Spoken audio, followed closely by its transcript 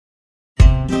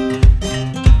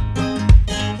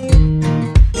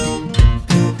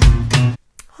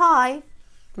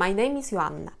my name is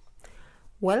Joanna.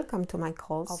 Welcome to my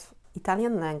course of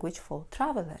Italian language for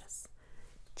travelers.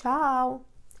 Ciao,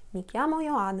 mi chiamo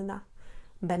Joanna.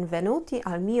 Benvenuti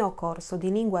al mio corso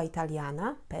di lingua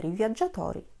italiana per i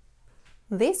viaggiatori.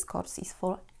 This course is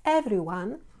for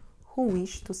everyone who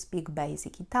wish to speak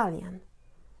basic Italian.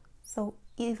 So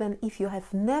even if you have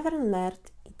never learned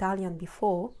Italian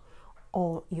before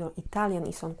or your Italian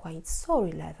is on quite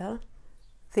sorry level,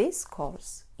 this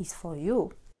course is for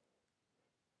you.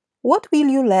 What will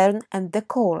you learn at the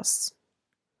course?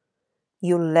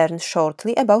 You'll learn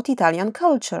shortly about Italian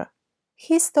culture,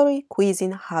 history,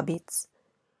 cuisine, habits.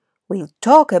 We'll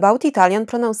talk about Italian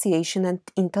pronunciation and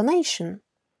intonation.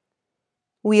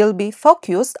 We'll be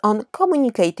focused on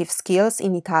communicative skills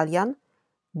in Italian,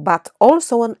 but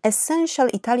also on essential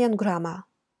Italian grammar.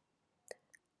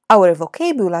 Our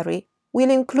vocabulary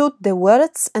will include the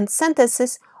words and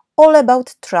sentences all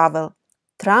about travel,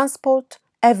 transport,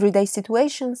 everyday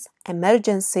situations,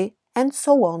 emergency, and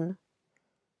so on.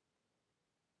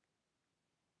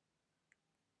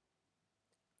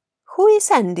 Who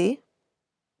is Andy?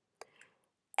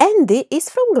 Andy is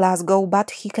from Glasgow,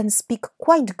 but he can speak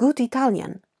quite good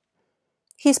Italian.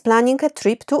 He's planning a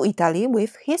trip to Italy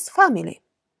with his family.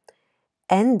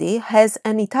 Andy has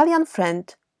an Italian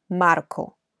friend,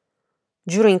 Marco.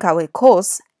 During our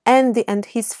course, Andy and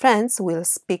his friends will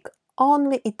speak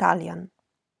only Italian.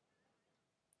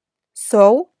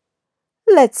 So,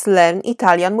 let's learn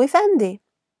Italian with Andy.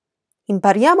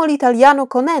 Impariamo l'italiano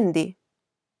con Andy.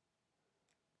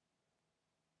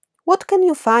 What can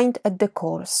you find at the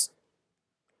course?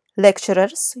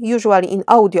 Lecturers, usually in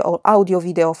audio or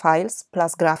audio-video files,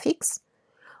 plus graphics.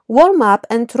 Warm-up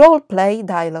and role-play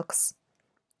dialogues.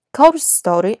 Course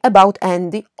story about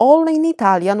Andy, all in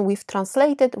Italian with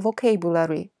translated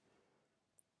vocabulary.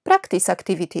 Practice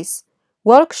activities.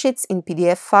 Worksheets in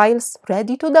PDF files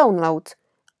ready to download.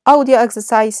 Audio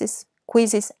exercises,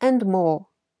 quizzes and more.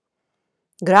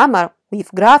 Grammar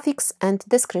with graphics and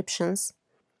descriptions.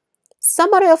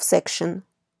 Summary of section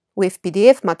with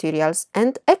PDF materials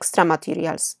and extra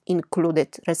materials,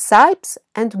 included recipes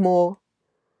and more.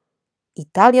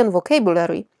 Italian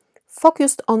vocabulary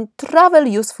focused on travel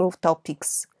useful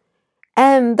topics.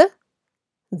 And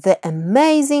the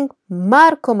amazing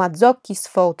Marco Mazzocchi's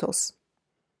photos.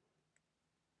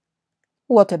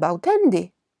 What about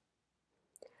Andy?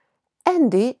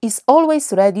 Andy is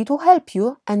always ready to help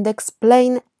you and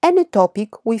explain any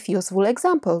topic with useful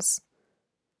examples.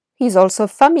 He's also a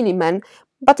family man,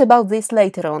 but about this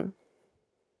later on.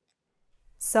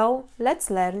 So, let's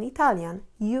learn Italian.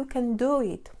 You can do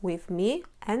it with me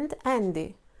and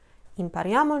Andy.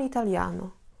 Impariamo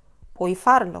l'italiano. Puoi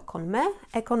farlo con me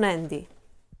e con Andy.